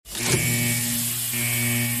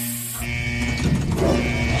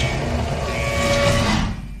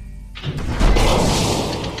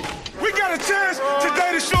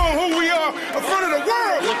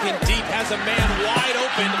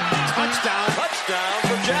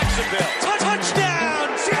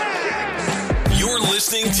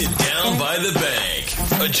to Down by the Bank,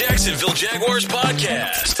 a Jacksonville Jaguars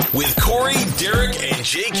podcast with Corey, Derek, and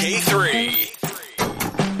JK3.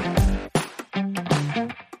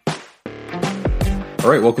 All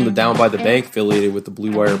right, welcome to Down by the Bank, affiliated with the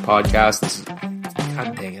Blue Wire podcast.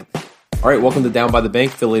 God dang it. All right, welcome to Down by the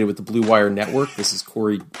Bank, affiliated with the Blue Wire Network. This is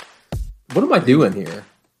Corey. What am I doing here?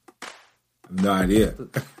 No idea.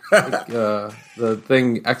 The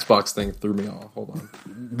Xbox thing threw me off. Hold on.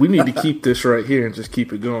 We need to keep this right here and just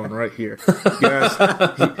keep it going right here. Guys,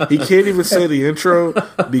 he can't even say the intro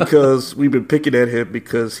because we've been picking at him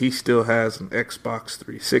because he still has an Xbox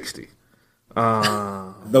 360.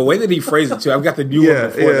 The way that he phrased it too, I've got the new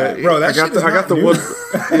one before that. Bro, I got the one.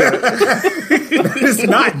 That is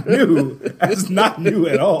not new. That is not new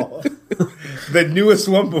at all. The newest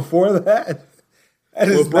one before that. That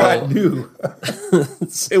is not new.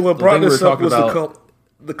 And what brought this up was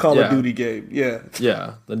the Call of Duty game.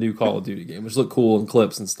 Yeah, the new Call of Duty game, which looked cool in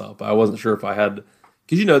clips and stuff. But I wasn't sure if I had,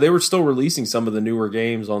 because they were still releasing some of the newer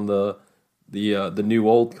games on the new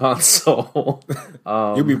old console.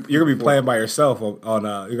 You're gonna be playing by yourself on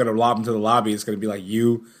you're gonna lob into the lobby. It's gonna be like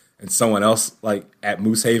you and someone else like at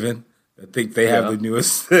Moose Haven. I think they have the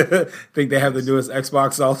newest. Think they have the newest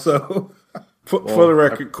Xbox also. For the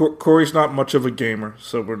record, Corey's not much of a gamer,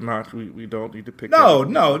 so we're not. We don't need to pick. No,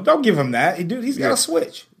 don't give him that, dude. He's got a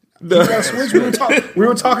Switch. He's got a Switch. We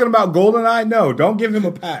were talking about GoldenEye. No, don't give him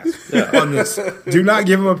a pass on this. Do not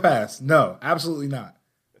give him a pass. No, absolutely not.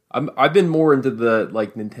 I've been more into the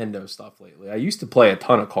Nintendo stuff lately. I used to play a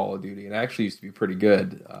ton of Call of Duty, and I actually used to be pretty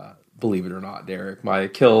good. Believe it or not, Derek, my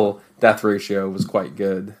kill-death ratio was quite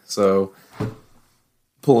good. So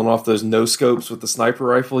pulling off those no scopes with the sniper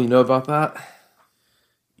rifle, you know about that?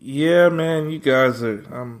 Yeah, man, you guys are.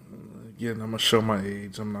 I'm gonna show my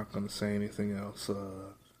age. I'm not gonna say anything else.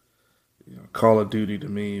 Call of Duty to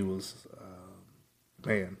me was,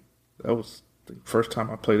 man, that was the first time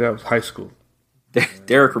I played. That was high school.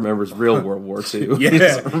 Derek remembers real World War II.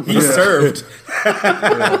 Yeah, he served.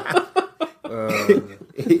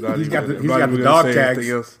 He's got the dog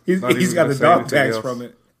tags. He's got the dog tags from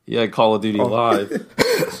it. Yeah, Call of Duty Live.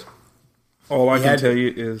 All I can tell you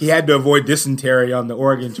is he had to avoid dysentery on the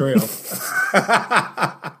Oregon Trail.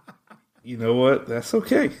 You know what? That's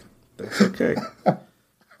okay. That's okay.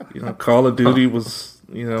 Call of Duty was,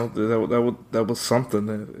 that was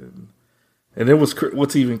something. And it was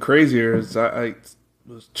what's even crazier is I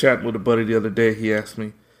was chatting with a buddy the other day. He asked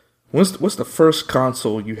me, "What's the first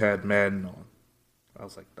console you had Madden on?" I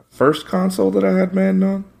was like, "The first console that I had Madden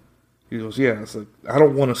on?" He goes, "Yeah." I was like, "I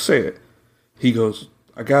don't want to say it." He goes,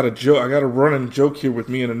 I got a joke. I got a running joke here with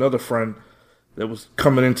me and another friend that was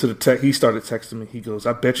coming into the tech. He started texting me. He goes,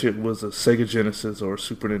 "I bet you it was a Sega Genesis or a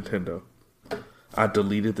Super Nintendo." I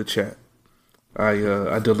deleted the chat.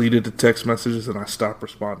 I deleted the text messages and I stopped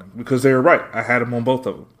responding because they were right. I had them on both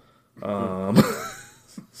of them.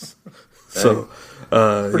 Cool.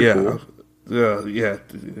 Yeah.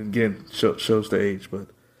 Again, shows the age, but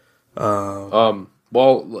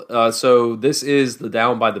so this is the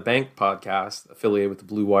Down by the Bank podcast, affiliated with the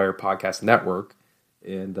Blue Wire Podcast Network,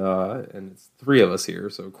 and it's three of us here.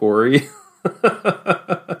 So Corey,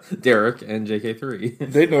 Derek, and JK3.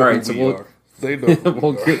 They know who we are. They know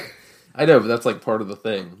who we are. I know, but that's part of the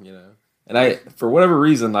thing, And for whatever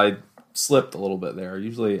reason, I slipped a little bit there.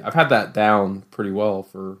 Usually, I've had that down pretty well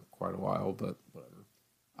for quite a while, but whatever.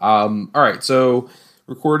 All right, so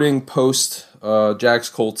recording post Jags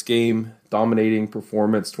Colts game, dominating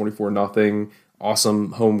performance, 24-0,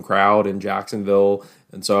 awesome home crowd in Jacksonville,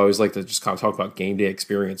 and so I always like to just kind of talk about game day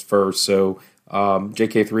experience first. So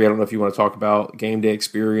JK3, I don't know if you want to talk about game day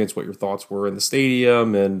experience, what your thoughts were in the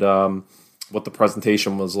stadium, and what the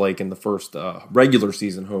presentation was like in the first regular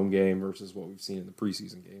season home game versus what we've seen in the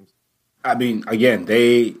preseason games. I mean, again,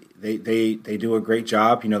 they do a great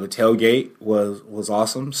job. The tailgate was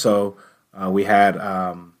awesome. So we had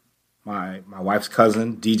my wife's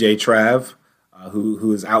cousin, DJ Trav,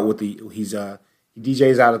 who is out with he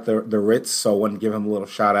DJs out at the Ritz. So I wanted to give him a little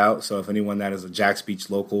shout out. So if anyone that is a Jacks Beach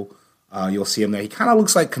local, you'll see him there. He kind of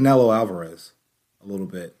looks like Canelo Alvarez a little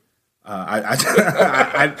bit. I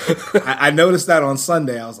noticed that on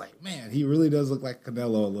Sunday. I was like, man, he really does look like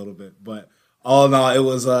Canelo a little bit. But all in all, it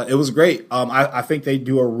was great. I think they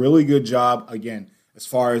do a really good job again as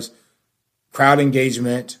far as crowd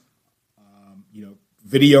engagement,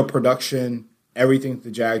 video production, everything that the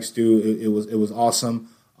Jags do. It was awesome.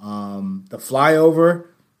 The flyover,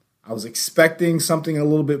 I was expecting something a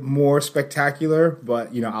little bit more spectacular, but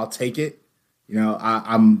I'll take it.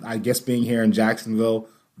 I guess being here in Jacksonville,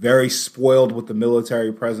 very spoiled with the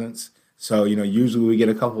military presence. So, usually we get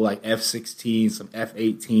a couple like F-16s, some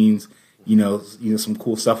F-18s, some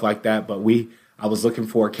cool stuff like that. But I was looking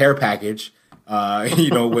for a care package,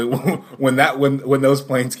 when those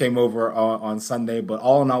planes came over on Sunday. But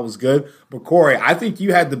all in all, was good. But Corey, I think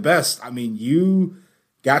you had the best. I mean, you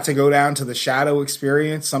got to go down to the Shadow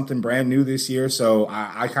experience, something brand new this year. So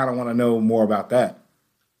I kind of want to know more about that.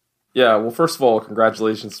 Yeah, well, first of all,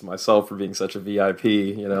 congratulations to myself for being such a VIP.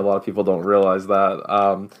 A lot of people don't realize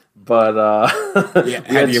that. Yeah,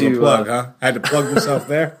 had to give a plug, huh? Had to plug myself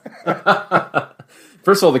there.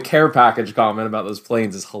 First of all, the care package comment about those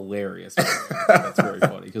planes is hilarious. That's very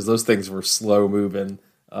funny because those things were slow moving.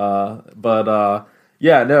 Yeah,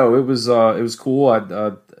 no, it was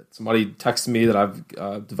cool. Somebody texted me that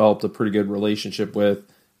I've developed a pretty good relationship with,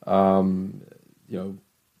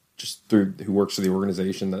 just through who works for the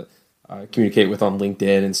organization that I communicate with on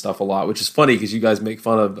LinkedIn and stuff a lot, which is funny because you guys make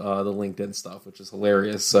fun of the LinkedIn stuff, which is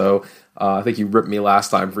hilarious. So I think you ripped me last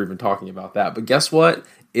time for even talking about that. But guess what?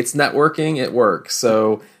 It's networking. It works.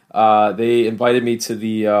 So they invited me to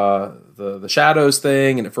the Shadows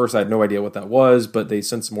thing, and at first I had no idea what that was, but they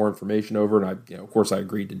sent some more information over, and of course I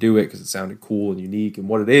agreed to do it because it sounded cool and unique. And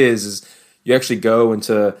what it is you actually go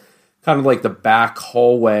into kind of like the back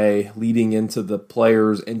hallway leading into the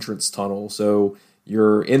players' entrance tunnel. So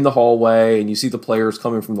you're in the hallway and you see the players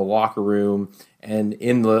coming from the locker room, and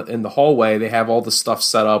in the hallway they have all the stuff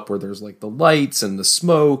set up where there's like the lights and the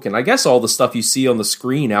smoke and I guess all the stuff you see on the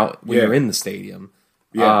screen out when you're in the stadium.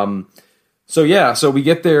 Yeah. So we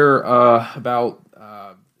get there about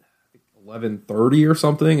 11:30 or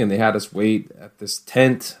something, and they had us wait at this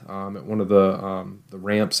tent at one of the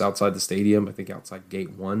ramps outside the stadium. I think outside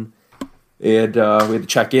Gate 1. And we had to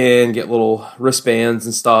check in, get little wristbands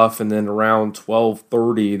and stuff, and then around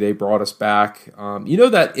 12:30 they brought us back.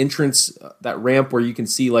 That entrance, that ramp where you can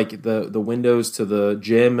see like the windows to the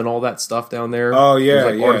gym and all that stuff down there. Oh yeah,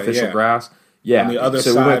 like artificial grass. Yeah, on the other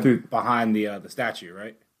side, we went through behind the statue,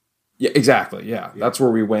 right? Yeah, exactly. Yeah, that's where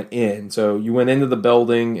we went in. So you went into the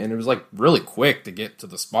building, and it was like really quick to get to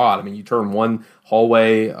the spot. I mean, you turn one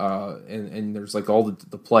hallway, and there's like all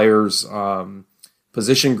the players.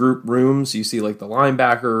 Position group rooms. You see like the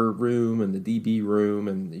linebacker room and the DB room,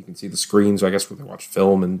 and you can see the screens, I guess, where they watch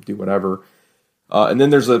film and do whatever. And then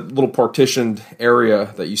there's a little partitioned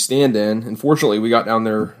area that you stand in. Unfortunately, we got down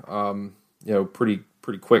there, pretty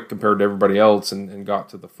quick compared to everybody else, and got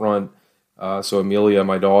to the front. So Amelia,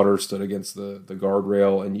 my daughter, stood against the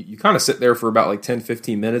guardrail, and you kind of sit there for about like 10,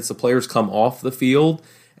 15 minutes. The players come off the field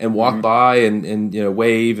and walk by and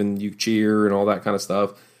wave, and you cheer and all that kind of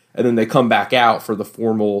stuff. And then they come back out for the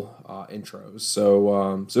formal intros.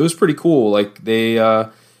 So it was pretty cool. Like they,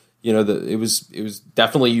 it was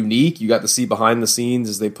definitely unique. You got to see behind the scenes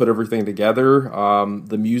as they put everything together.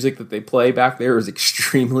 The music that they play back there is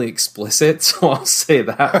extremely explicit. So I'll say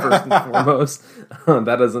that first and foremost.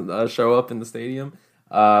 That doesn't show up in the stadium.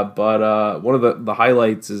 But one of the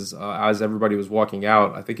highlights is as everybody was walking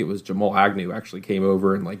out, I think it was Jamal Agnew actually came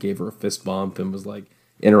over and like gave her a fist bump and was like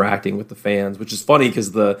interacting with the fans, which is funny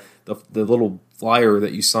because the little flyer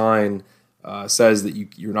that you sign says that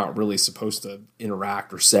you're not really supposed to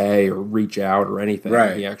interact or say or reach out or anything.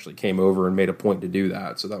 Right. He actually came over and made a point to do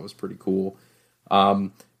that, so that was pretty cool.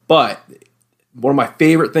 But one of my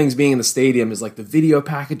favorite things being in the stadium is like the video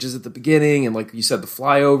packages at the beginning, and like you said, the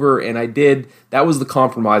flyover. And that was the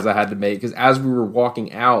compromise I had to make, because as we were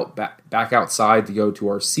walking out back outside to go to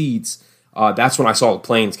our seats, that's when I saw the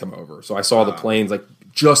planes come over. So I saw the planes like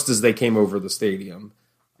just as they came over the stadium.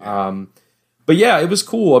 But yeah, it was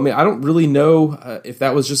cool. I mean, I don't really know if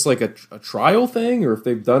that was just like a trial thing or if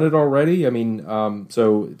they've done it already. I mean,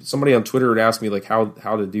 so somebody on Twitter had asked me like how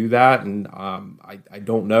to do that, and I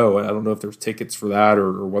don't know. I don't know if there's tickets for that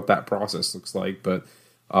or what that process looks like. But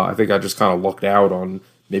I think I just kind of lucked out on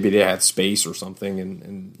maybe they had space or something,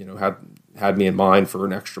 and had me in mind for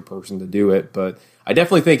an extra person to do it. But I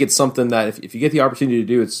definitely think it's something that if you get the opportunity to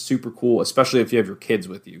do, it's super cool, especially if you have your kids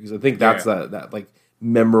with you, because I think that's that like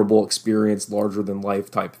memorable experience, larger than life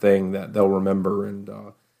type thing that they'll remember. And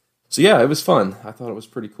so yeah, it was fun. I thought it was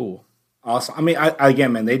pretty cool. Awesome. I mean,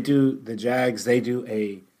 again, man, the Jags, they do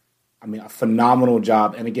a phenomenal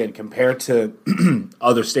job. And again, compared to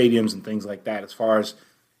other stadiums and things like that, as far as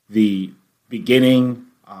the beginning,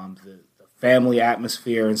 the family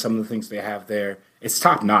atmosphere and some of the things they have there, it's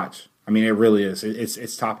top notch. I mean, it really is.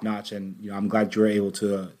 It's top notch, and I'm glad you were able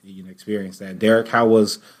to experience that. Derek, how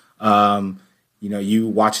was you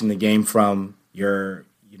watching the game from your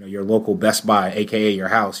local Best Buy, aka your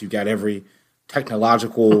house? You got every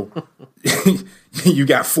technological. You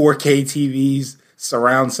got 4K TVs,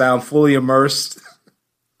 surround sound, fully immersed.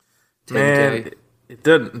 Man, it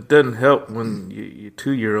doesn't help when your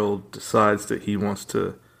 2-year-old decides that he wants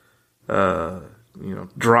to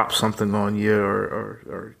drop something on you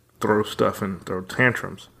or throw stuff and throw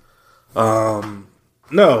tantrums. Hey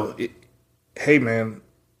man,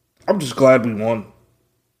 I'm just glad we won.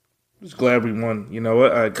 You know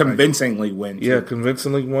what? Convincingly win. Too. Yeah,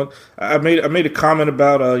 convincingly won. I made a comment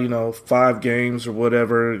about 5 games or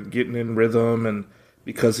whatever, getting in rhythm, and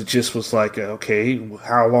because it just was like, okay,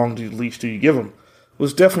 how long leash do you give them?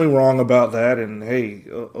 Was definitely wrong about that, and hey,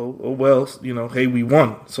 well, hey, we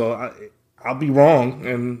won, so I'll be wrong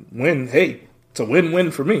and win. Hey, it's a win-win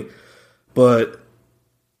for me. But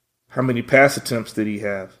how many pass attempts did he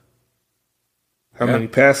have?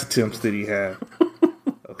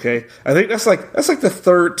 Okay, I think that's like the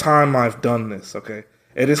 3rd time I've done this. Okay,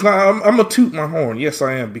 and it's not. I'm gonna toot my horn. Yes,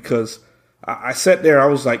 I am, because I sat there. I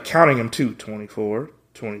was like counting them too. 24,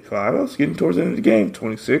 25. I was getting towards the end of the game.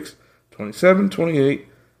 26, 27, 28.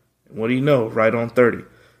 And what do you know? Right on 30.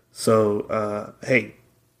 So hey,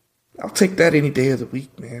 I'll take that any day of the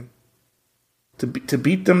week, man. To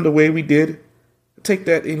beat them the way we did, I'll take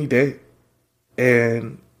that any day.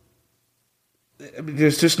 And I mean,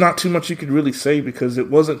 there's just not too much you could really say, because it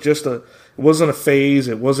wasn't a phase.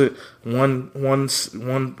 It wasn't one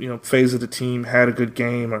phase of the team had a good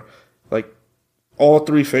game, or like all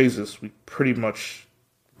 3 phases we pretty much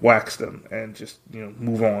waxed them and just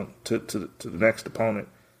move on to the next opponent.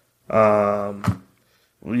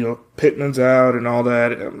 Pittman's out and all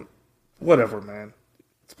that. Whatever, man.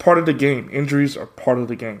 It's part of the game. Injuries are part of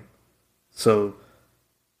the game. So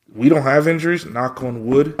we don't have injuries. Knock on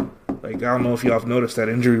wood. Like, I don't know if y'all have noticed that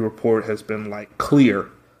injury report has been, like, clear.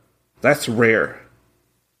 That's rare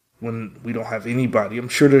when we don't have anybody. I'm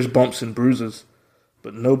sure there's bumps and bruises,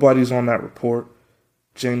 but nobody's on that report.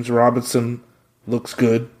 James Robinson looks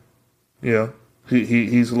good.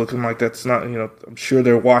 He's looking like that's not, I'm sure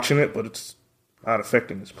they're watching it, but it's not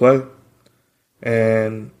affecting his play.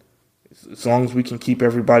 And as long as we can keep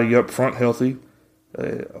everybody up front healthy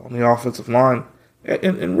on the offensive line.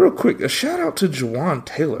 And real quick, a shout-out to Jawaan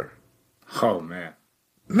Taylor. Oh, man.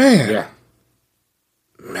 Man.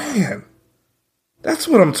 That's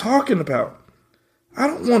what I'm talking about. I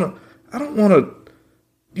don't want to,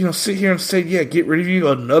 sit here and say, yeah, get rid of you.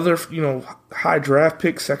 Another, high draft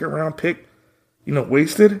pick, 2nd round pick,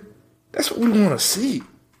 wasted. That's what we want to see.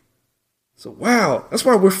 So, wow. That's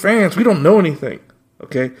why we're fans. We don't know anything.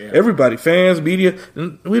 Okay? Yeah. Everybody, fans, media,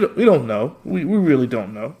 we don't know. We really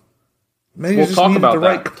don't know. Maybe we'll just talk needed about the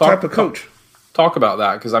right type of coach. Talk about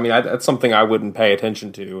that, because I mean that's something I wouldn't pay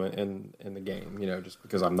attention to in the game, just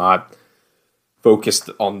because I'm not focused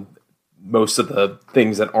on most of the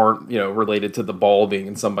things that aren't related to the ball being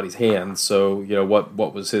in somebody's hands. So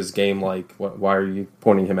what was his game like? Why are you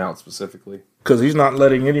pointing him out specifically? Because he's not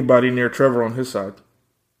letting anybody near Trevor on his side.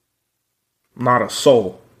 Not a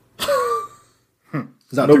soul. Is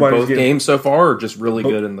that through both games so far, or just really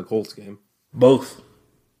good in the Colts game? Both.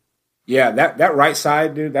 Yeah, that right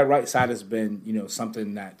side, dude. That right side has been,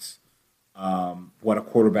 something that's what a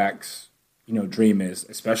quarterback's, dream is.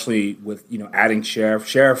 Especially with adding Sheriff.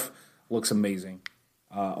 Sheriff looks amazing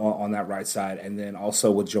on that right side, and then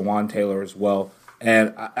also with Jawaan Taylor as well.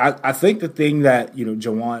 And I think the thing that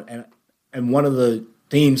Jawaan and one of the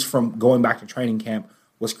themes from going back to training camp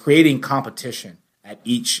was creating competition at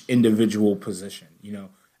each individual position.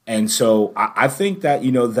 And so I think that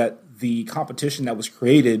that the competition that was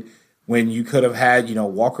created. When you could have had,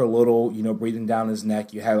 Walker Little, breathing down his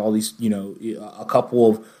neck. You had all these, a couple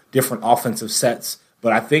of different offensive sets.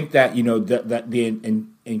 But I think that, that the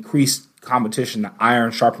increased competition, the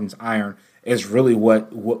iron sharpens iron, is really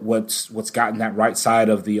what's gotten that right side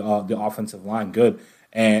of the offensive line good.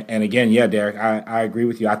 And again, yeah, Derek, I agree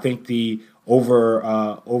with you. I think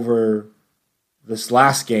over this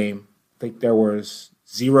last game, I think there was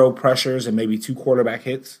 0 pressures and maybe 2 quarterback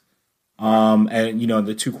hits. And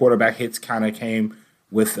the 2 quarterback hits kind of came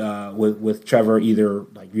with Trevor either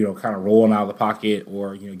kind of rolling out of the pocket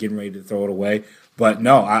or getting ready to throw it away. But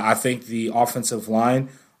no, I think the offensive line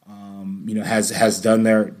has done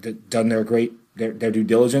their due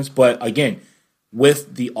diligence. But again,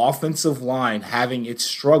 with the offensive line having its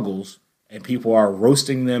struggles and people are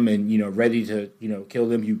roasting them and ready to kill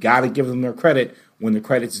them, you got to give them their credit when the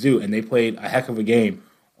credit's due. And they played a heck of a game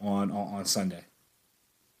on Sunday.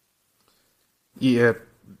 Yeah,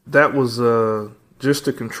 that was just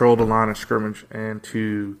to control the line of scrimmage and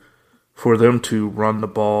for them to run the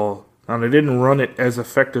ball. Now, they didn't run it as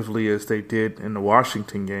effectively as they did in the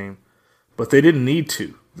Washington game, but they didn't need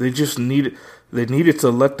to. They needed to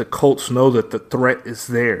let the Colts know that the threat is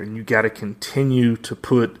there, and you got to continue to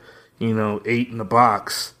put 8 in the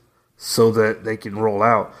box so that they can roll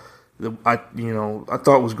out. I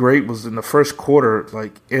thought was great was in the first quarter,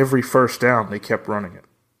 like every first down they kept running it.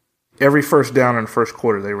 Every first down in the first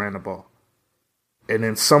quarter they ran the ball. And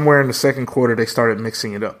then somewhere in the second quarter they started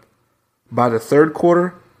mixing it up. By the third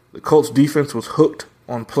quarter, the Colts defense was hooked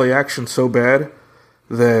on play action so bad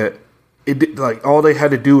that all they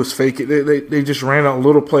had to do was fake it. They just ran out a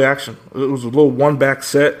little play action. It was a little one back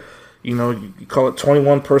set, you call it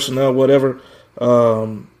 21 personnel, whatever.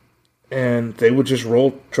 And they would just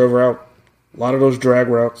roll Trevor out. A lot of those drag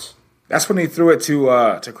routes. That's when he threw it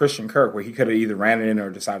to Christian Kirk, where he could have either ran it in or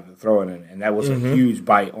decided to throw it in, and that was a huge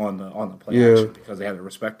bite on the play action because they had to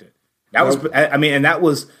respect it. That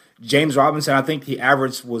was James Robinson. I think the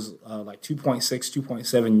average was like 2.6,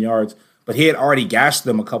 2.7 yards, but he had already gashed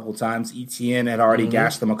them a couple times. ETN had already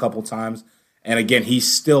gashed them a couple times, and again,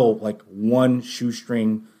 he's still like one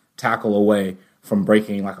shoestring tackle away from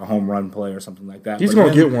breaking like a home run play or something like that. He's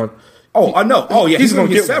going to get one. Oh, I know. Oh, yeah. He's going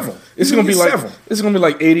to get several. It's going to be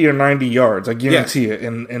like 80 or 90 yards. I guarantee it.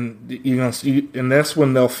 And that's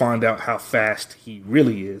when they'll find out how fast he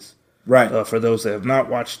really is. Right. For those that have not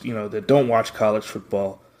watched, that don't watch college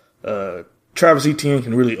football, Travis Etienne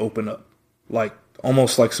can really open up, like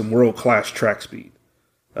almost like some world class track speed.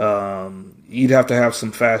 You'd have to have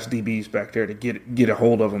some fast DBs back there to get a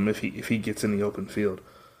hold of him if he gets in the open field.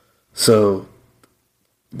 So,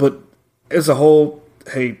 but as a whole,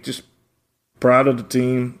 hey, just proud of the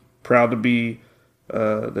team, proud to be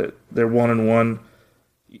that they're 1-1.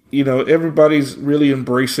 Everybody's really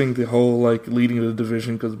embracing the whole like leading the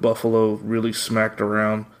division because Buffalo really smacked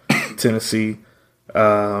around Tennessee.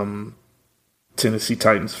 Tennessee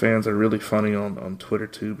Titans fans are really funny on Twitter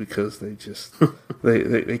too because they just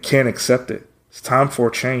they can't accept it. It's time for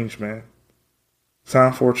a change, man. It's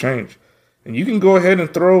time for a change. And you can go ahead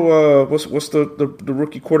and throw what's the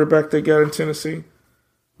rookie quarterback they got in Tennessee?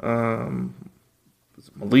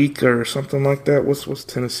 Malik or something like that. What's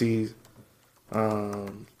Tennessee's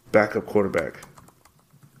backup quarterback?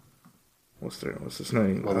 What's his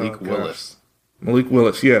name? Malik Willis. Malik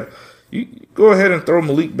Willis. Yeah, you go ahead and throw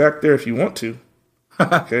Malik back there if you want to.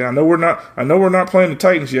 Okay, I know we're not playing the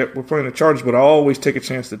Titans yet. We're playing the Chargers, but I always take a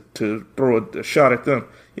chance to throw a shot at them.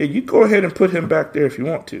 Yeah, you go ahead and put him back there if you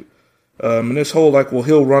want to. And this whole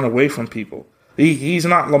he'll run away from people. He's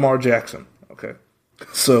not Lamar Jackson. Okay,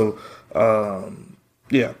 so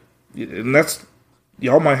yeah, and that's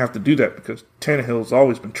y'all might have to do that because Tannehill's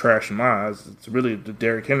always been trash in my eyes. It's really the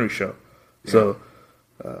Derrick Henry show. Yeah. So,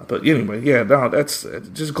 but anyway, yeah, no, that's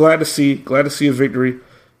just glad to see a victory.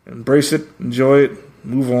 Embrace it, enjoy it,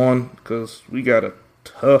 move on because we got a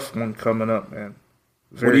tough one coming up, man.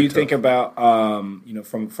 What do you think about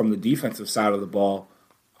from the defensive side of the ball?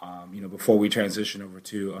 Before we transition over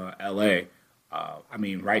to LA,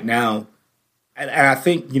 right now, and I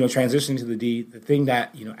think transitioning to the D, the thing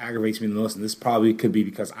that aggravates me the most, and this probably could be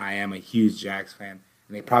because I am a huge Jags fan,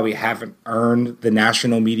 and they probably haven't earned the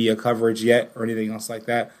national media coverage yet or anything else like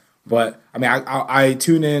that. But I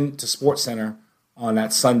tune in to SportsCenter on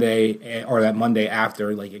that Sunday or that Monday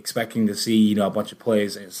after, like expecting to see a bunch of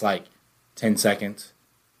plays, and it's like 10 seconds,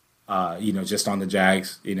 just on the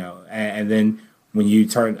Jags, and then. When you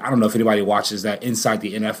turn, I don't know if anybody watches that Inside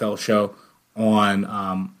the NFL show on,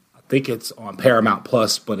 I think it's on Paramount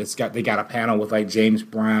Plus, but they got a panel with like James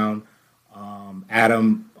Brown,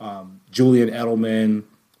 Adam, Julian Edelman,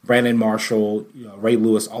 Brandon Marshall, Ray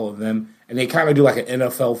Lewis, all of them, and they kind of do like an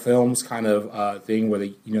NFL Films kind of thing where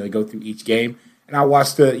they they go through each game. And I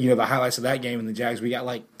watched the highlights of that game in the Jags. We got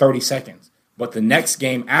like 30 seconds, but the next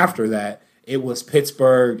game after that, it was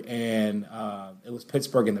Pittsburgh and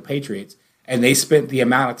the Patriots. And they spent the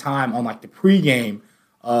amount of time on like the pregame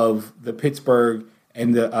of the Pittsburgh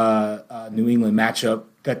and the New England matchup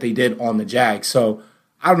that they did on the Jags. So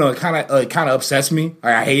I don't know. It kind of upsets me.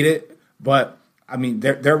 I hate it, but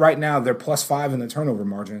they're right now they're +5 in the turnover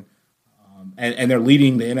margin, and they're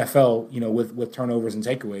leading the NFL. With turnovers and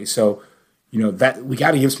takeaways. So that we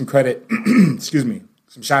got to give some credit. Excuse me.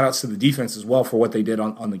 Some shout outs to the defense as well for what they did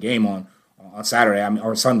on the game on Saturday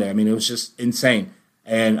or Sunday. It was just insane.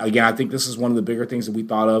 And again, I think this is one of the bigger things that we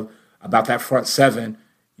thought of about that front seven.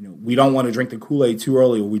 We don't want to drink the Kool-Aid too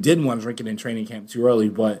early, or we didn't want to drink it in training camp too early.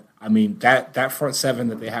 But that front seven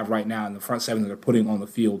that they have right now, and the front seven that they're putting on the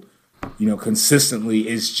field, consistently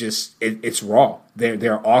is just it's raw.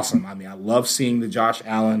 They're awesome. I love seeing the Josh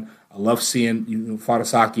Allen. I love seeing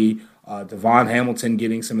Fadasaki, Devon Hamilton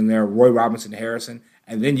getting some in there, Roy Robinson Harrison,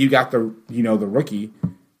 and then you got the rookie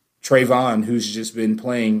Trayvon, who's just been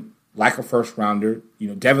playing like a first rounder,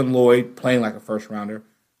 Devin Lloyd playing like a first rounder.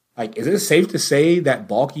 Like, is it safe to say that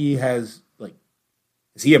Balky has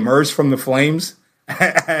he emerged from the flames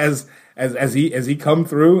as as he come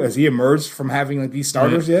through? Has he emerged from having like these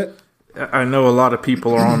starters yet? I know a lot of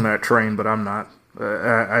people are on that train, but I'm not.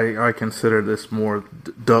 I consider this more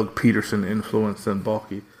Doug Peterson influence than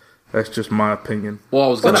Balky. That's just my opinion. Well, I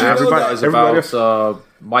was going to ask you guys everybody about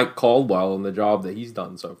Mike Caldwell and the job that he's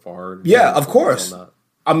done so far. Yeah, of course.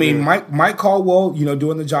 I mean, Mike Caldwell,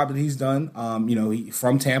 doing the job that he's done. He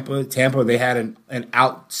from Tampa. Tampa, they had an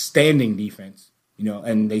outstanding defense.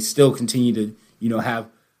 And they still continue to, have.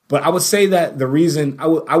 But I would say that the reason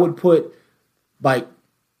I would put like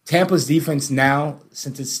Tampa's defense now,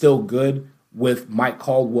 since it's still good with Mike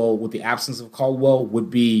Caldwell, with the absence of Caldwell, would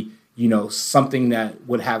be something that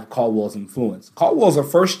would have Caldwell's influence. Caldwell's a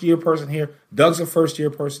first-year person here. Doug's a first-year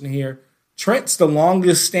person here. Trent's the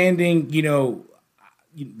longest-standing,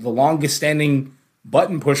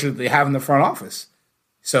 button pusher that they have in the front office.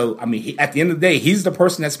 So, I mean, at the end of the day, he's the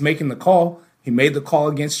person that's making the call. He made the call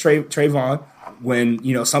against Trayvon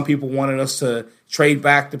when, some people wanted us to trade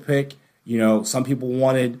back the pick. Some people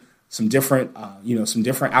wanted some different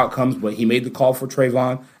outcomes, but he made the call for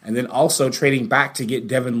Trayvon, and then also trading back to get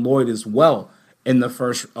Devin Lloyd as well in the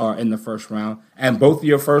first round. And both of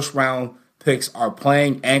your first round picks are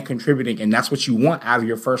playing and contributing, and that's what you want out of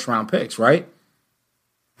your first round picks, right?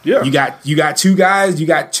 Yeah. You got two guys, you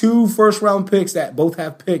got 2 first round picks that both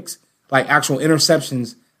have picks, like actual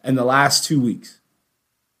interceptions in the last 2 weeks.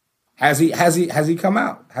 Has he come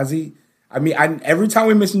out? Has he? I mean, every time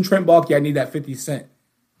we mention Trent Baalke, I need that 50 Cent,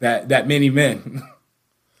 that many men.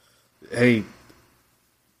 Hey,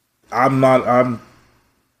 I don't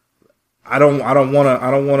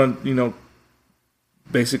want to,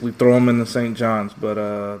 basically throw him in the St. John's,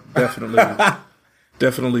 but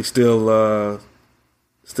definitely still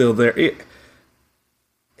there.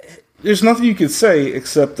 There's nothing you could say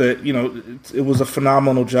except that, it was a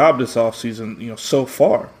phenomenal job this offseason, so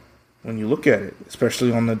far when you look at it,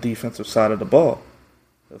 especially on the defensive side of the ball.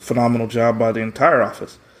 A phenomenal job by the entire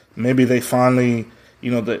office. Maybe they finally,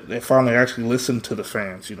 they finally actually listened to the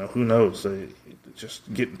fans. Who knows? They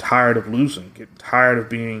just getting tired of losing, getting tired of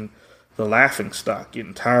being the laughing stock,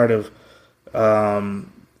 getting tired of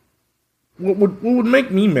what would make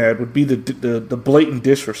me mad would be the blatant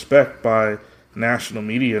disrespect by national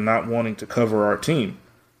media not wanting to cover our team.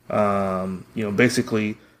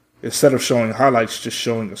 Basically, instead of showing highlights, just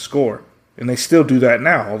showing the score. And they still do that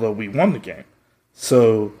now, although we won the game.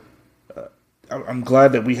 So I'm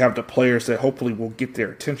glad that we have the players that hopefully will get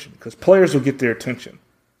their attention, because players will get their attention.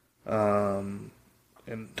 And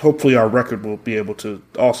hopefully our record will be able to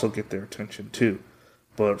also get their attention too.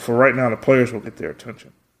 But for right now, the players will get their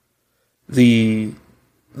attention. The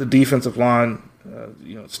defensive line,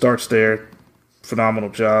 starts there. Phenomenal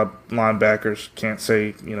job. Linebackers, can't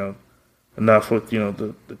say, enough with,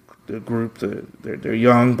 the group. They're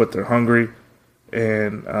young, but they're hungry.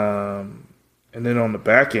 And then on the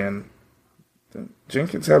back end,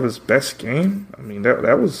 Jenkins have his best game. I mean,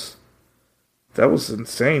 that was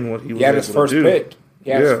insane what he was able to do. He had his first pick. He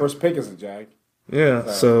had his first pick as a Jag. Yeah,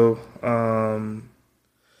 so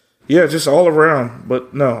just all around.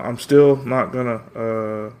 But no, I'm still not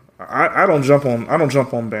gonna. I don't jump on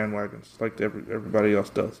bandwagons like everybody else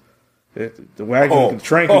does. The wagon, the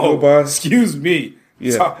train can go by. Excuse me.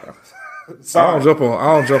 Yeah, Sorry. I don't jump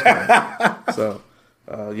on. So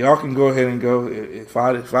y'all can go ahead and go. If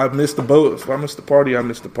I miss the boat, if I miss the party, I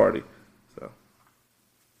miss the party. So.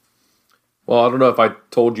 Well, I don't know if I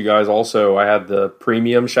told you guys also, I had the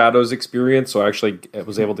premium Shadows experience, so I actually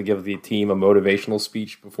was able to give the team a motivational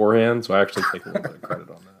speech beforehand, so I actually take a little bit of credit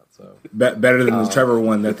on that. So better than the Trevor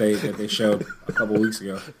one that they showed a couple weeks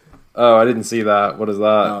ago. Oh, I didn't see that. What is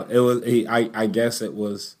that? It was. I guess it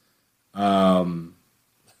was.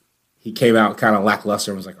 He came out kind of lackluster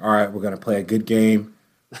and was like, "All right, we're gonna play a good game.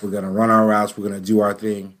 We're gonna run our routes. We're gonna do our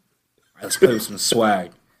thing. Let's play with some swag."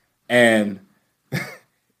 And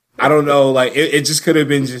I don't know, like it just could have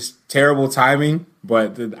been just terrible timing.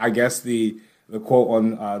 But I guess the quote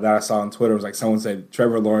on that I saw on Twitter was like someone said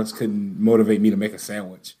Trevor Lawrence couldn't motivate me to make a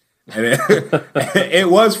sandwich, and it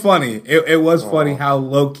was funny. It was funny how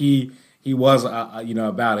low key he was,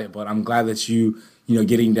 about it. But I'm glad that you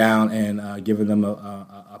getting down and giving them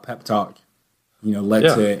a pep talk, led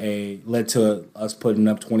to us putting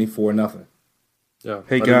up 24-0. Yeah.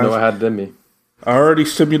 Hey I guys, didn't know I had it in me. I already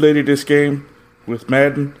simulated this game with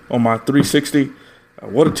Madden on my 360. I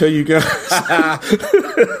want to tell you guys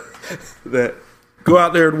that go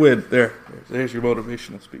out there and win. There's your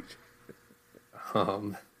motivational speech.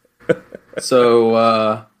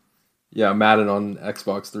 So Madden on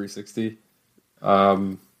Xbox 360.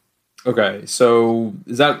 Okay, so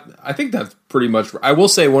is that? I think that's pretty much. I will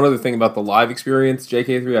say one other thing about the live experience,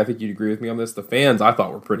 JK3. I think you'd agree with me on this. The fans, I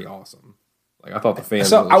thought, were pretty awesome. Like I thought the fans.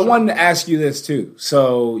 So really I showed. wanted to ask you this too.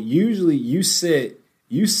 So usually you sit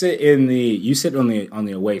on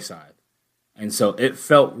the away side, and so it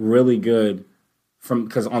felt really good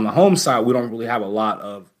because on the home side we don't really have a lot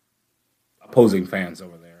of opposing fans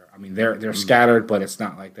over there. I mean they're scattered, but it's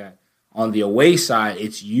not like that. On the away side,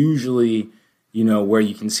 it's usually where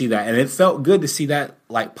you can see that, and it felt good to see that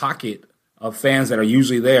like pocket of fans that are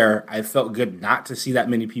usually there. I felt good not to see that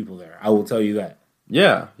many people there. I will tell you that.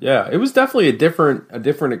 Yeah, it was definitely a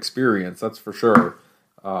different experience. That's for sure.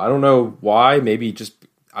 I don't know why. Maybe just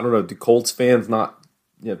I don't know. Do Colts fans not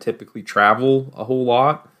typically travel a whole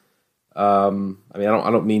lot? I mean,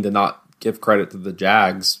 I don't mean to not give credit to the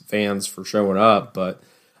Jags fans for showing up, but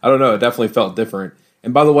I don't know. It definitely felt different.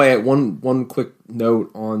 And by the way, one quick note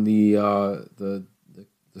on the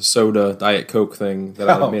soda Diet Coke thing that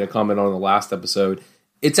I made a comment on in the last episode.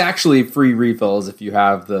 It's actually free refills if you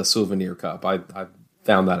have the souvenir cup. I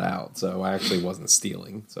found that out, so I actually wasn't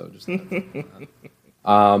stealing. So just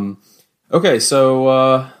okay.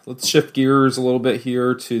 So let's shift gears a little bit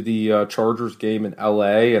here to the Chargers game in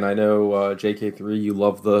LA. And I know JK3, you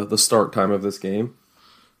love the start time of this game.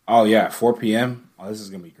 Oh yeah, 4 p.m. Oh, this is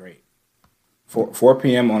gonna be great. 4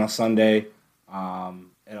 p.m. on a Sunday.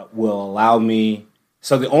 It will allow me.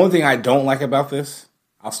 So the only thing I don't like about this,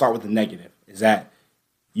 I'll start with the negative, is that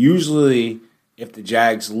usually if the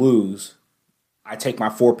Jags lose, I take my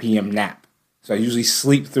 4 p.m. nap. So I usually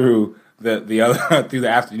sleep through the other through the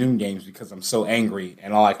afternoon games because I'm so angry,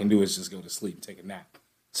 and all I can do is just go to sleep and take a nap.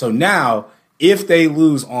 So now, if they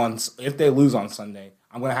lose on Sunday,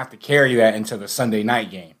 I'm gonna have to carry that into the Sunday night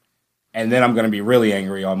game, and then I'm gonna be really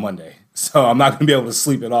angry on Monday. So I'm not gonna be able to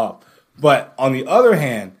sleep it off. But on the other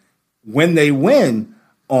hand, when they win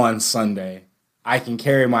on Sunday, I can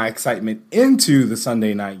carry my excitement into the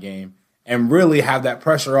Sunday night game and really have that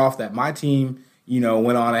pressure off that my team,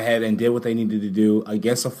 went on ahead and did what they needed to do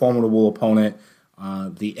against a formidable opponent.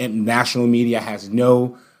 The national media has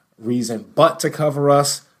no reason but to cover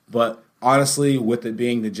us. But honestly, with it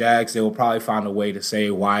being the Jags, they will probably find a way to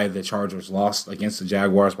say why the Chargers lost against the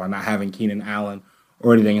Jaguars by not having Keenan Allen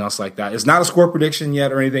or anything else like that. It's not a score prediction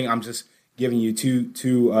yet or anything. I'm just giving you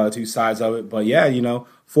two sides of it. But yeah,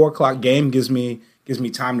 4 o'clock game gives me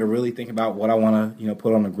time to really think about what I want to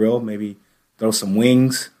put on the grill. Maybe throw some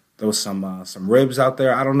wings, throw some ribs out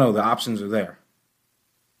there. I don't know. The options are there.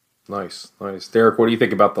 Nice. Derek, what do you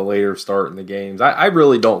think about the later start in the games? I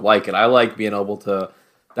really don't like it. I like being able to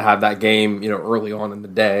have that game early on in the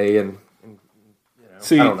day and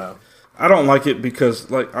See, I don't know. I don't like it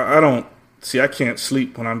because I can't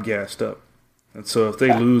sleep when I'm gassed up. And so if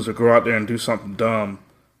they lose or go out there and do something dumb,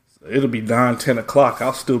 it'll be 9, 10 o'clock.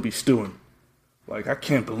 I'll still be stewing. Like, I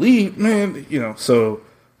can't believe, man, So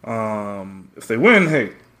if they win,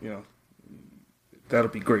 hey,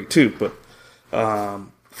 that'll be great too. But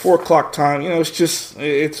 4 o'clock time,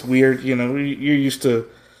 it's weird. You're used to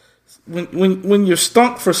when you're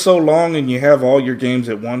stunk for so long and you have all your games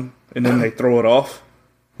at 1 and then they throw it off.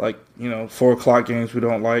 Like, 4 o'clock games we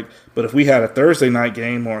don't like. But if we had a Thursday night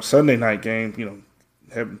game or a Sunday night game,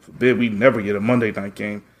 heaven forbid, we'd never get a Monday night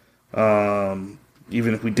game.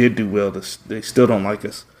 Even if we did do well, they still don't like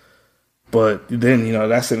us. But then,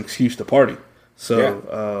 that's an excuse to party.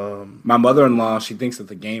 So my mother-in-law, she thinks that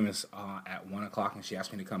the game is at 1 o'clock, and she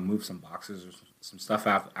asked me to come move some boxes or some stuff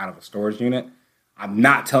out of a storage unit. I'm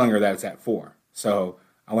not telling her that it's at 4. So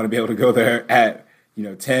I want to be able to go there at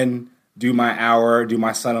 10, do my hour, do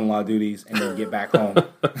my son-in-law duties, and then get back home.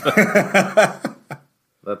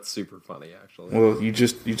 That's super funny, actually. Well, you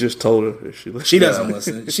just told her if she listens. She doesn't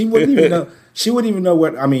listen. She wouldn't even know. She wouldn't even know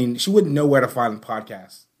where. I mean, she wouldn't know where to find the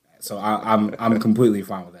podcast. So I'm completely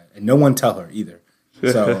fine with that, and no one tell her either.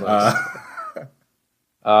 So,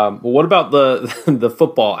 well, what about the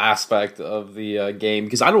football aspect of the game?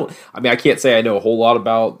 Because I can't say I know a whole lot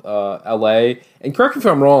about LA. And correct me if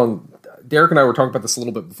I'm wrong. Derek and I were talking about this a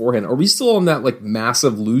little bit beforehand. Are we still on that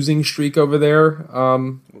massive losing streak over there?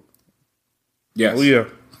 Yes. Oh yeah.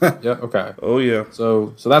 Yeah. Okay. Oh yeah.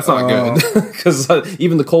 So that's not good because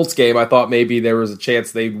even the Colts game, I thought maybe there was a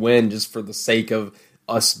chance they'd win just for the sake of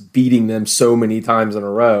us beating them so many times in a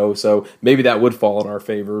row. So maybe that would fall in our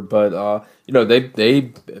favor. But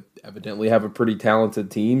they evidently have a pretty talented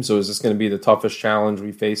team. So is this going to be the toughest challenge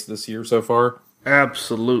we faced this year so far?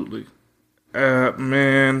 Absolutely,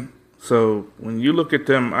 man. So when you look at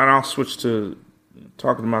them, and I'll switch to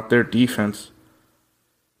talking about their defense.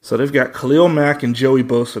 So they've got Khalil Mack and Joey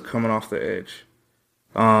Bosa coming off the edge.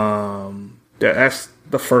 That's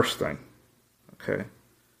the first thing. Okay.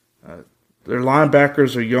 Their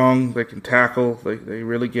linebackers are young. They can tackle. They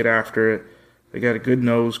really get after it. They got a good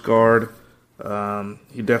nose guard.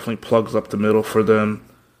 He definitely plugs up the middle for them.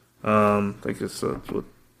 I think it's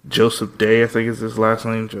Joseph Day, I think is his last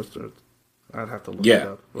name. I'd have to look it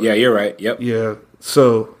up. But, yeah, you're right. Yep. Yeah.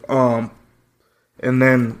 So, and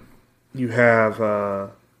then you have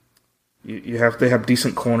they have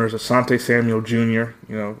decent corners. Asante Samuel Jr.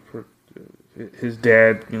 His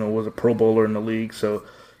dad was a Pro Bowler in the league, so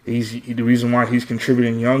the reason why he's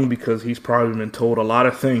contributing young because he's probably been told a lot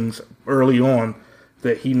of things early on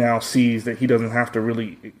that he now sees that he doesn't have to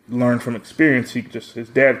really learn from experience. His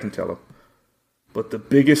dad can tell him. But the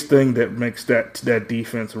biggest thing that makes that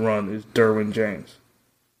defense run is Derwin James.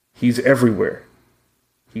 He's everywhere.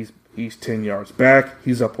 He's 10 yards back.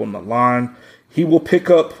 He's up on the line. He will pick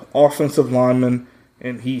up offensive linemen,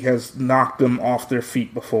 and he has knocked them off their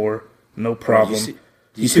feet before. No problem. Did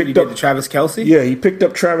you see what he did to Travis Kelce? Yeah, he picked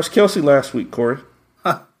up Travis Kelce last week, Corey.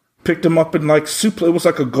 Huh. Picked him up in like suplex. It was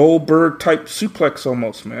like a Goldberg-type suplex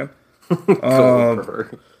almost, man.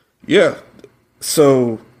 Goldberg. Yeah.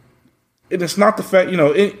 So, and it's not the fact,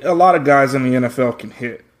 a lot of guys in the NFL can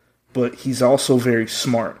hit, but he's also very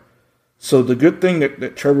smart. So the good thing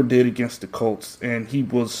that Trevor did against the Colts, and he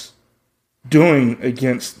was doing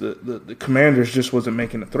against the Commanders, just wasn't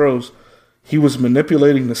making the throws. He was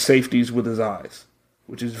manipulating the safeties with his eyes,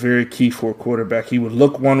 which is very key for a quarterback. He would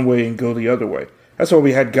look one way and go the other way. That's why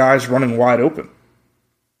we had guys running wide open,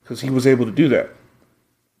 because he was able to do that.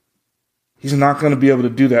 He's not going to be able to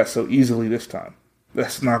do that so easily this time.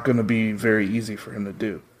 That's not going to be very easy for him to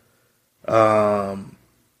do.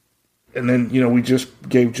 And then, we just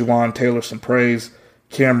gave Juwan Taylor some praise.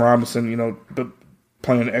 Cam Robinson,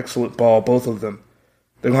 playing excellent ball, both of them.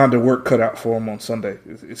 They're going to have their work cut out for them on Sunday.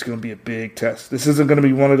 It's going to be a big test. This isn't going to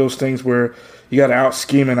be one of those things where you got to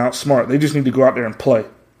out-scheme and out-smart. They just need to go out there and play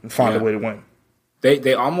and find a way to win.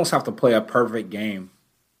 They almost have to play a perfect game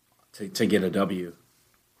to get a W,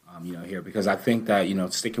 here. Because I think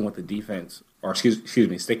that, sticking with the defense, or excuse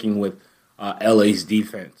me, sticking with LA's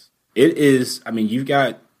defense, it is, you've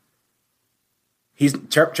got,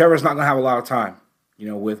 Trevor's not going to have a lot of time,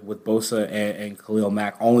 with Bosa and Khalil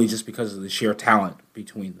Mack, only just because of the sheer talent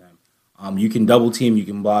between them. You can double team, you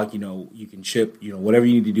can block, you can chip, whatever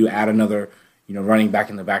you need to do, add another, running back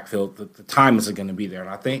in the backfield. The time isn't going to be there. And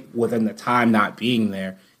I think within the time not being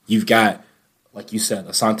there, you've got, like you said,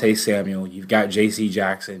 Asante Samuel, you've got J.C.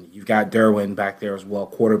 Jackson, you've got Derwin back there as well,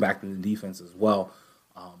 quarterback in the defense as well.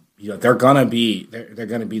 They're going to be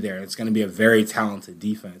there. It's going to be a very talented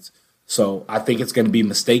defense. So I think it's going to be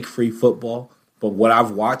mistake-free football. But what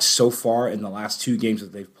I've watched so far in the last 2 games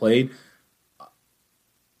that they've played,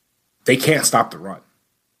 they can't stop the run.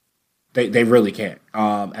 They really can't.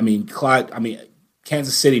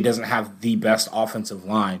 Kansas City doesn't have the best offensive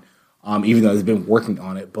line, even though they've been working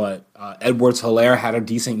on it. But Edwards-Helaire had a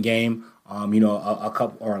decent game, a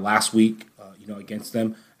couple or last week, against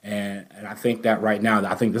them. And I think that right now,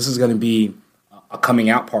 I think this is going to be a coming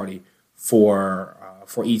out party for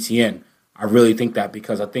ETN. I really think that,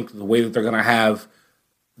 because I think the way that they're going to have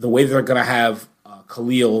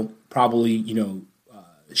Khalil probably,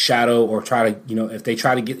 shadow or try to, if they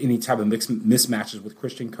try to get any type of mismatches with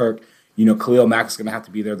Christian Kirk, Khalil Mack is going to have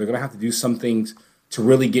to be there. They're going to have to do some things to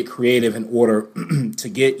really get creative in order to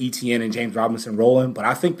get ETN and James Robinson rolling. But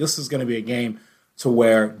I think this is going to be a game to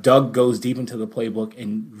where Doug goes deep into the playbook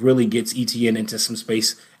and really gets ETN into some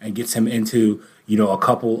space and gets him into, a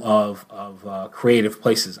couple of creative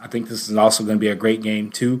places. I think this is also going to be a great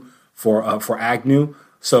game too for Agnew.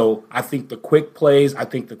 So I think the quick plays, I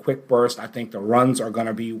think the quick burst, I think the runs are going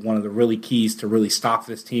to be one of the really keys to really stop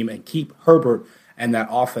this team and keep Herbert and that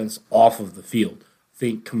offense off of the field. I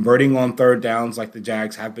think converting on third downs like the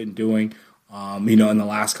Jags have been doing, in the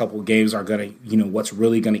last couple of games are going to, what's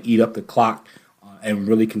really going to eat up the clock and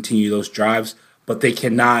really continue those drives. But they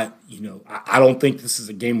cannot, I don't think this is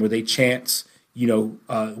a game where they chance,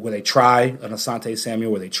 where they try an Asante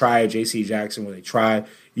Samuel, where they try a J.C. Jackson, where they try,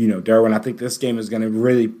 Derwin. I think this game is going to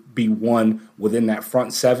really be won within that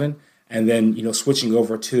front 7. And then, switching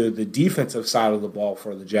over to the defensive side of the ball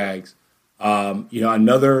for the Jags.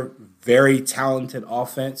 Another very talented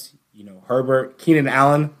offense, Herbert. Keenan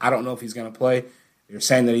Allen, I don't know if he's going to play. They're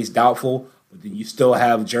saying that he's doubtful. But then you still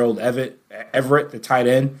have Gerald Everett, the tight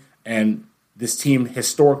end. And this team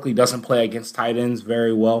historically doesn't play against tight ends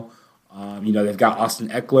very well. They've got Austin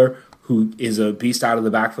Eckler, who is a beast out of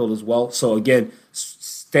the backfield as well. So, again,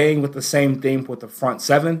 staying with the same theme with the front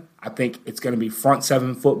 7, I think it's going to be front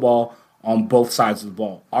 7 football on both sides of the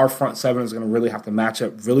ball. Our front 7 is going to really have to match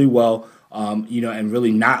up really well And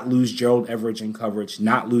really not lose Gerald Everett in coverage,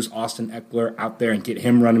 not lose Austin Eckler out there and get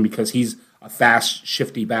him running because he's a fast,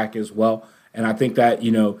 shifty back as well. And I think that,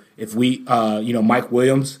 if we, Mike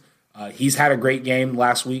Williams, he's had a great game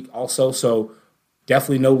last week also. So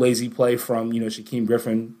definitely no lazy play from, Shaquem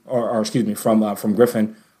Griffin from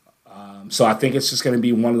Griffin. So I think it's just going to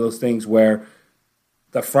be one of those things where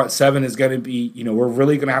the front seven is going to be, we're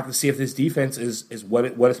really going to have to see if this defense is what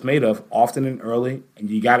it's made of often and early. And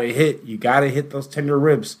you got to hit those tender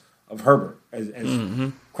ribs of Herbert. As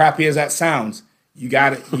crappy as that sounds, you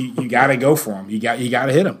got to go for him. You got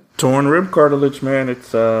to hit him. Torn rib cartilage, man.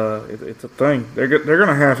 It's a thing. They're going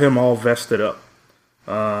to have him all vested up.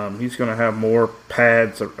 He's going to have more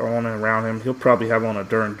pads on and around him. He'll probably have on a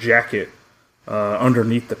darn jacket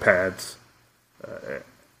underneath the pads.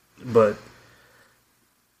 But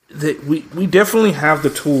we definitely have the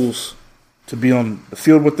tools to be on the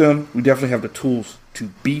field with them. We definitely have the tools to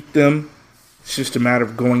beat them. It's just a matter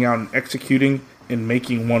of going out and executing and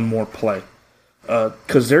making one more play.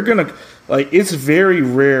 Because they're going to, it's very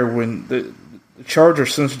rare when the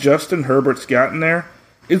Chargers, since Justin Herbert's gotten there,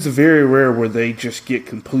 it's very rare where they just get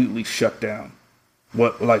completely shut down.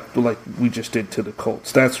 Like we just did to the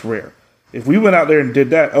Colts. That's rare. If we went out there and did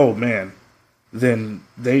that, oh man, then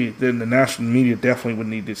the national media definitely would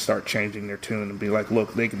need to start changing their tune and be like,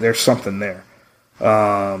 look, there's something there.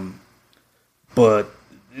 But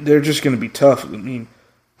they're just going to be tough. I mean,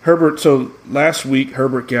 Herbert. So last week,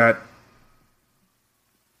 Herbert got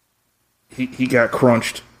he got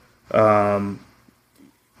crunched. Hurt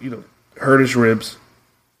his ribs,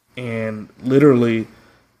 and literally,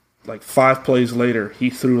 5 plays later, he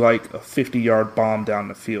threw a 50-yard bomb down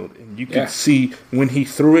the field, and you could see when he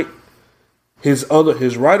threw it, his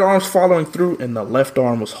right arm's following through, and the left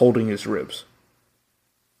arm was holding his ribs.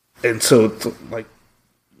 And so, it's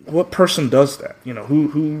what person does that?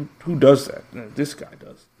 Who does that? This guy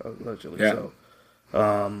does, allegedly. Yeah. So,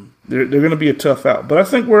 they're going to be a tough out, but I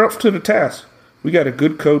think we're up to the task. We got a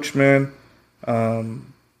good coach, man.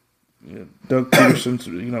 Doug Peterson,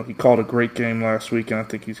 he called a great game last week, and I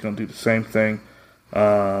think he's going to do the same thing.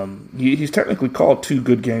 He's technically called 2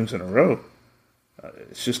 good games in a row.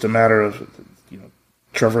 It's just a matter of,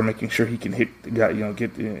 Trevor making sure he can hit the guy,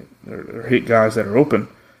 or hit guys that are open,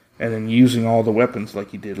 and then using all the weapons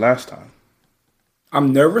like he did last time.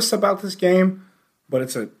 I'm nervous about this game, but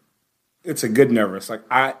it's a good nervous.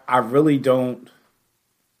 I really don't,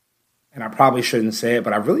 and I probably shouldn't say it,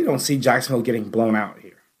 but I really don't see Jacksonville getting blown out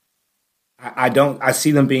here. I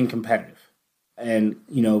see them being competitive. And,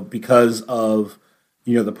 because of,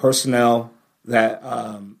 the personnel that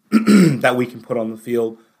that we can put on the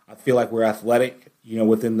field, I feel like we're athletic,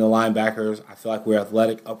 within the linebackers. I feel like we're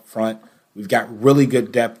athletic up front. We've got really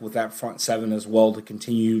good depth with that front seven as well to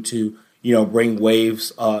continue to, bring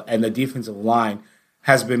waves. And the defensive line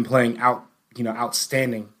has been playing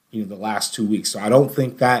outstanding, the last 2 weeks. So I don't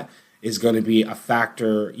think that is going to be a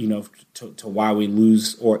factor, to why we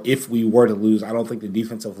lose, or if we were to lose. I don't think the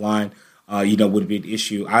defensive line, would be an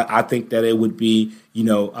issue. I think that it would be,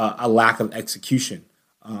 a lack of execution,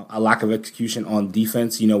 on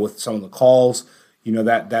defense, with some of the calls,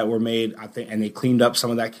 that were made. I think, and they cleaned up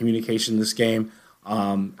some of that communication this game.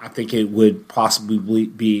 I think it would possibly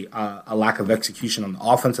be a lack of execution on the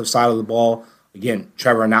offensive side of the ball. Again,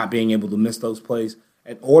 Trevor not being able to miss those plays.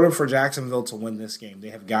 In order for Jacksonville to win this game, they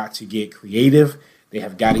have got to get creative. They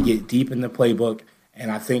have got to get deep in the playbook.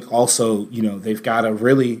 And I think also, they've got to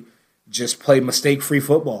really just play mistake-free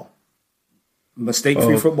football.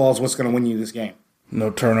 Mistake-free football is what's going to win you this game. No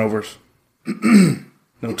turnovers.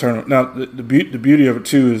 No turnover. Now, the beauty of it,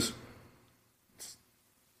 too, is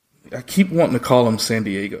I keep wanting to call them San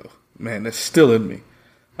Diego. Man, that's still in me.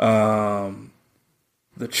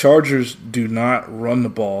 The Chargers do not run the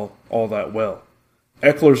ball all that well.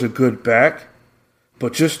 Eckler's a good back,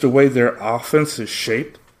 but just the way their offense is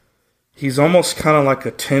shaped, he's almost kind of like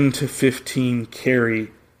a 10 to 15 carry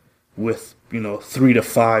with, 3 to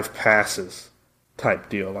 5 passes type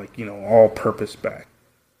deal, all-purpose back.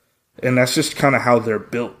 And that's just kind of how they're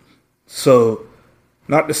built. So,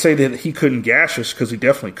 not to say that he couldn't gash us, because he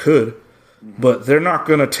definitely could, but they're not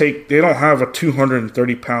going to they don't have a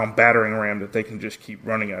 230-pound battering ram that they can just keep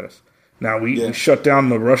running at us. Now, we shut down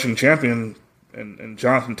the rushing champion and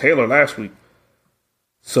Jonathan Taylor last week.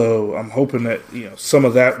 So I'm hoping that, some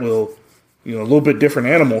of that will, a little bit different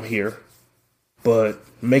animal here, but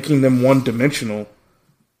making them one-dimensional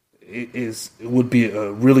it would be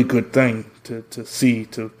a really good thing to see,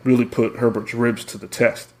 to really put Herbert's ribs to the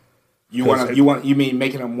test. You mean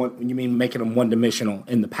making them one-dimensional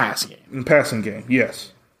in the passing game? In the passing game,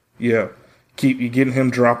 yes. Yeah. You getting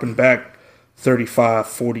him dropping back 35,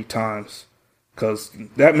 40 times. Because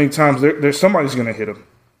that many times, there's somebody's going to hit him.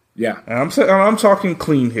 Yeah. And I'm talking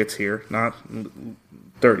clean hits here, not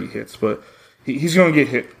dirty hits. But he's going to get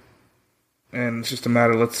hit. And it's just a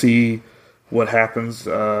matter, let's see what happens,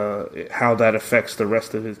 how that affects the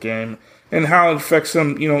rest of his game. And how it affects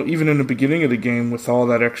him, even in the beginning of the game with all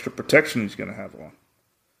that extra protection he's going to have on.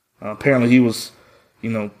 Apparently he was,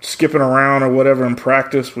 skipping around or whatever in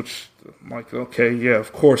practice, which I'm like, okay, yeah,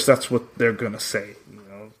 of course that's what they're going to say.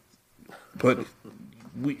 But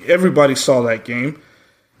everybody saw that game.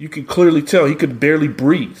 You could clearly tell he could barely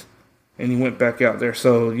breathe, and he went back out there.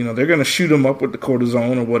 So, they're going to shoot him up with the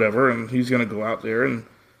cortisone or whatever, and he's going to go out there. And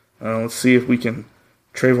let's see if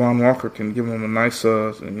Trayvon Walker can give him a nice,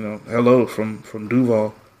 hello from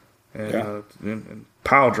Duval and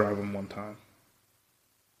pile drive him one time.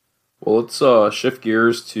 Well, let's shift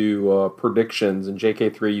gears to predictions. And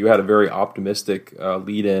JK3, you had a very optimistic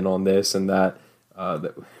lead-in on this, and that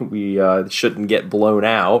we shouldn't get blown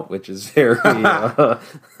out, which is very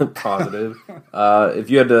positive. If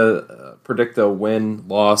you had to predict a win,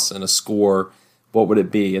 loss, and a score, what would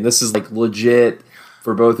it be? And this is like legit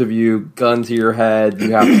for both of you, gun to your head.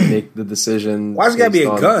 You have to make the decision. Why's it got to be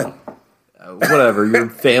a gun? Whatever. Your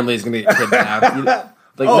family's going to get kidnapped.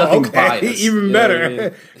 Nothing biased. Even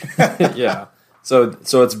better. I mean? Yeah. So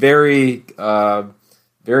it's very,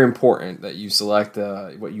 very important that you select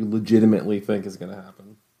what you legitimately think is going to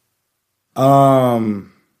happen.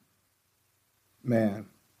 Man,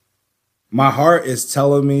 my heart is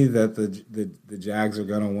telling me that the Jags are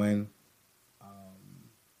going to win.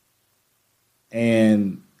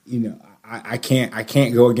 And I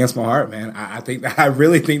can't go against my heart, man. I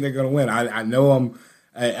really think they're going to win. I know I'm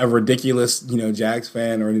a ridiculous, Jags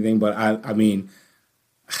fan or anything, but I mean,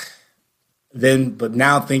 but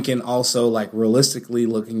now thinking also like realistically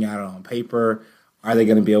looking at it on paper, are they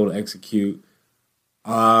going to be able to execute?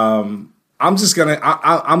 I'm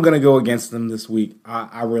gonna go against them this week.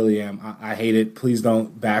 I really am. I hate it. Please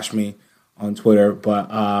don't bash me on Twitter, but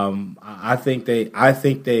I think they fall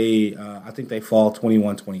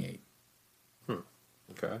 21-28.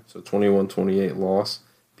 Okay, so 21-28 loss.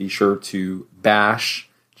 Be sure to bash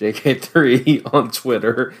JK3 on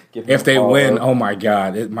Twitter. If they win, oh my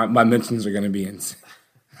God, my mentions are going to be insane.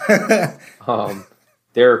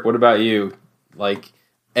 Derek, what about you? Like,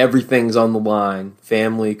 everything's on the line: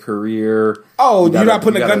 family, career. Oh, you're not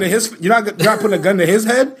putting a gun to his. You're not putting a gun to his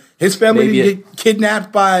head. His family didn't get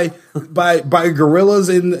kidnapped by gorillas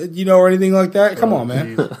or anything like that. Come on,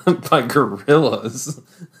 man. By gorillas.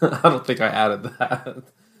 I don't think I added that.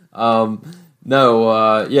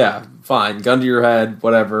 No, yeah, fine. Gun to your head,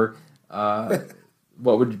 whatever. What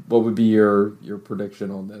would be your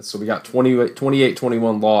prediction on this? So we got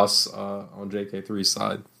 28-21 loss on JK3's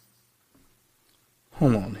side.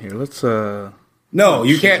 Hold on here. Let's No,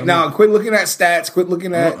 you can't. Now, quit looking at stats. Quit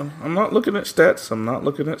looking at. I'm not looking at stats.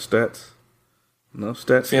 No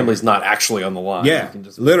stats. Family's not actually on the line. Yeah,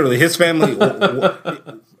 literally, his family.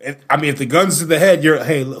 I mean, if the gun's to the head,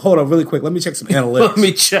 hey, hold on really quick. Let me check some analytics.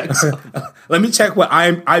 Let me check what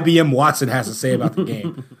IBM Watson has to say about the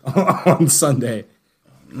game on Sunday.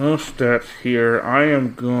 No stats here. I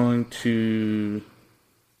am going to...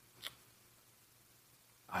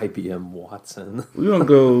 IBM Watson. We're going to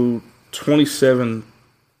go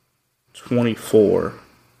 27-24.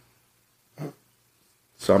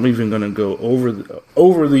 So I'm even going to go over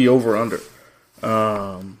the over-under.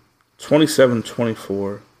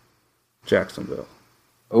 27-24 Jacksonville.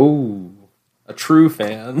 Oh, a true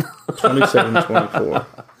fan. 27-24.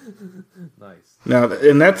 Nice. Now,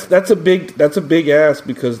 and that's a big ask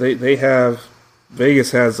because they have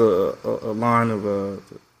Vegas has a line of a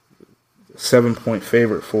 7-point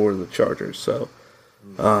favorite for the Chargers. So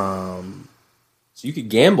you could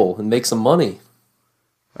gamble and make some money.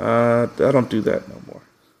 I don't do that no more.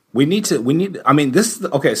 We need to. I mean, this is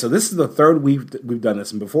okay. So this is the third we've done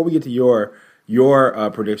this, and before we get to your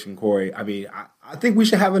prediction, Corey, I mean, I think we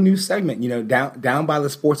should have a new segment. Down by the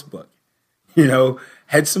sports book.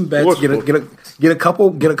 Head some bets, get a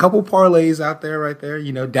couple parlays out there, right there.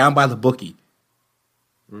 Down by the bookie.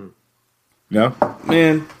 No,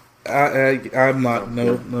 man, I'm not.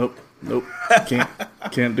 Nope.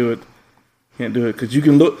 Can't do it. Can't do it because you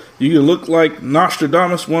can look like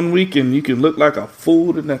Nostradamus one week and you can look like a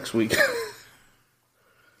fool the next week.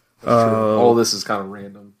 All this is kind of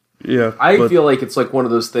random. Yeah, I feel like it's like one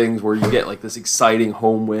of those things where you get like this exciting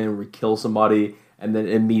home win where we kill somebody and then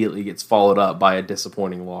immediately gets followed up by a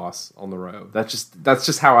disappointing loss on the road. That's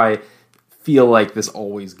just how I feel like this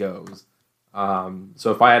always goes.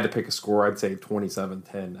 So if I had to pick a score, I'd say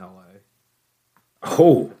 27-10 LA.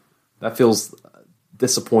 Oh, that feels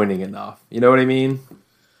disappointing enough. You know what I mean?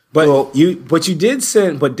 But you did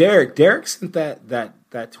send. But Derek sent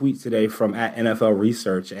that tweet today from at NFL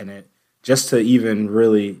Research, and it just to even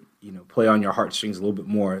really play on your heartstrings a little bit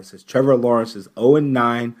more. It says Trevor Lawrence is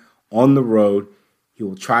 0-9 on the road. He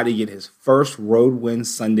will try to get his first road win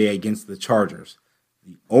Sunday against the Chargers.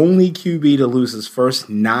 The only QB to lose his first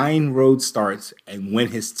 9 road starts and win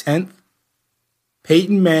his 10th,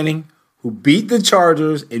 Peyton Manning, who beat the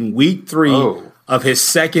Chargers in Week 3 of his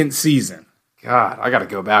second season. God, I got to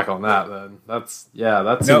go back on that then. That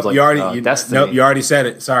seems like destiny. Nope, you already said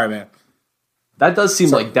it. Sorry, man. That does seem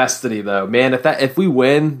like destiny, though, man. If we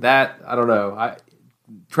win that, I don't know.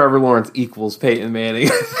 Trevor Lawrence equals Peyton Manning.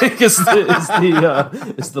 I think is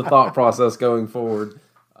the thought process going forward.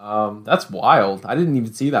 That's wild. I didn't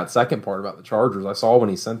even see that second part about the Chargers. I saw when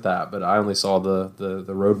he sent that, but I only saw the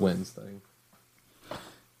road wins thing.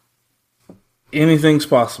 Anything's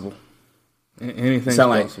possible. Anything's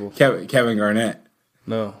possible. Like Kevin Garnett.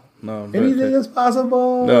 No. Anything is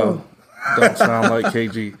possible. No, don't sound like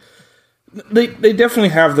KG. They definitely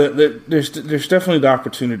have there's definitely the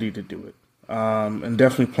opportunity to do it, and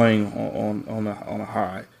definitely playing on a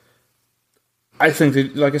high. I think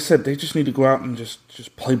that, like I said, they just need to go out and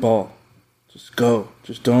just play ball, just go,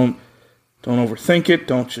 just don't overthink it.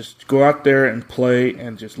 Don't just go out there and play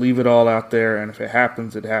and just leave it all out there. And if it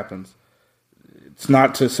happens, it happens. It's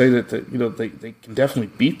not to say that they can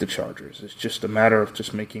definitely beat the Chargers. It's just a matter of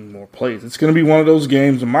just making more plays. It's going to be one of those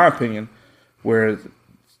games, in my opinion, where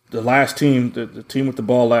the last team, the team with the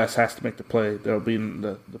ball last, has to make the play. They'll be in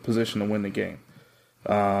the position to win the game.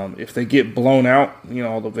 If they get blown out,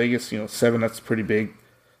 the Vegas, 7, that's pretty big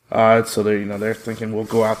odds. So they're thinking we'll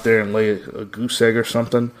go out there and lay a goose egg or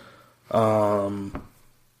something. Then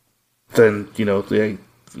they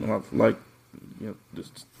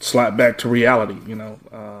just slap back to reality.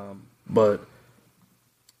 But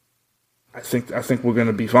I think we're going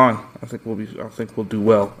to be fine. I think we'll do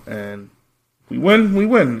well, and we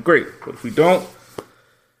win, great. But if we don't,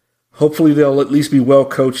 hopefully they'll at least be well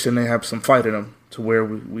coached and they have some fight in them to where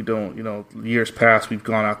we don't, years past we've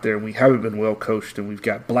gone out there and we haven't been well coached and we've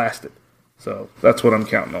got blasted. So that's what I'm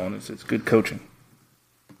counting on. It's good coaching.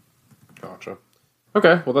 Gotcha.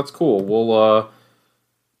 Okay, well that's cool. We'll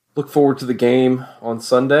look forward to the game on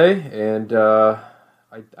Sunday, and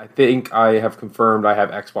I think I have confirmed I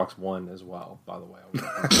have Xbox One as well, by the way.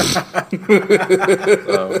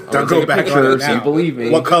 So don't go back on it now. So you believe me.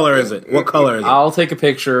 What color is it? I'll take a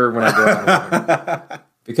picture when I go out.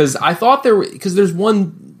 Because I thought there's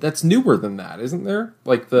one that's newer than that, isn't there?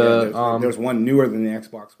 Like there's one newer than the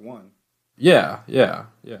Xbox One. Yeah. I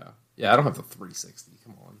don't have the 360.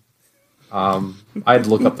 Come on. I had to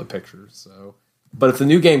look up the pictures. So, but if the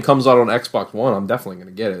new game comes out on Xbox One, I'm definitely going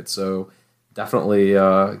to get it. So definitely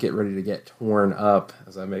get ready to get torn up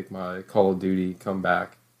as I make my Call of Duty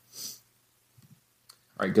comeback.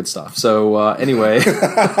 All right, good stuff. So anyway,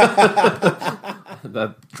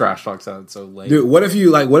 that trash talk sounded so lame. Dude, what if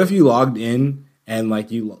you logged in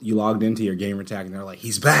and you logged into your gamer tag and they're like,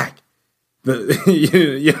 he's back. That'd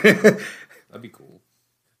be cool.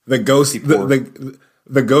 The ghost,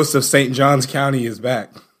 the ghost of St. Johns County is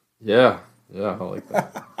back. Yeah, I like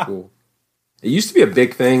that. Cool. It used to be a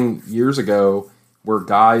big thing years ago where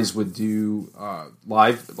guys would do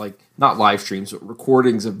live, not live streams, but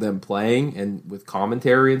recordings of them playing and with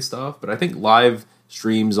commentary and stuff. But I think live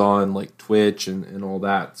streams on Twitch and all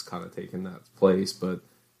that's kind of taken that place. But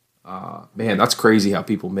man, that's crazy how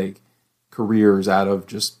people make careers out of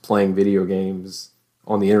just playing video games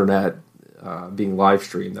on the internet, being live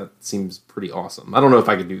streamed. That seems pretty awesome. I don't know if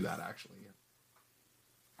I could do that actually.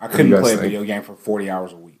 I couldn't play a video game for 40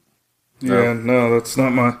 hours a week. Yeah, no, that's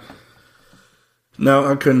not my... No,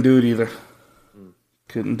 I couldn't do it either.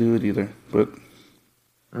 But...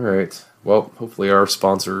 All right. Well, hopefully our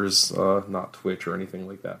sponsor is not Twitch or anything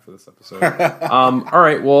like that for this episode. All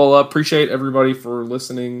right. Well, appreciate everybody for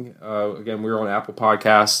listening. Again, we're on Apple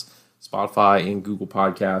Podcasts, Spotify, and Google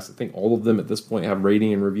Podcasts. I think all of them at this point have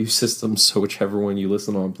rating and review systems, so whichever one you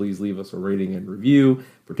listen on, please leave us a rating and review,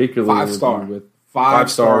 particularly 5-star. with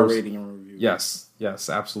 5-star rating and review. Yes,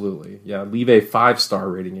 absolutely. Yeah, leave a 5-star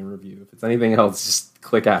rating and review. If it's anything else, just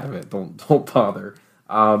click out of it. Don't bother.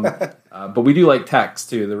 But we do like text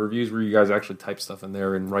too. The reviews where you guys actually type stuff in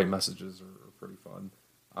there and write messages are pretty fun.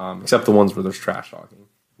 Except the ones where there's trash talking,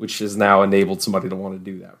 which has now enabled somebody to want to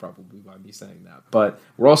do that, probably by me saying that. But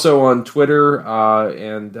we're also on Twitter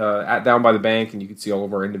and at Down by the Bank, and you can see all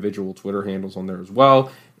of our individual Twitter handles on there as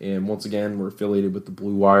well. And once again, we're affiliated with the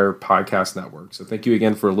Blue Wire Podcast Network. So thank you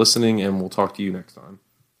again for listening, and we'll talk to you next time.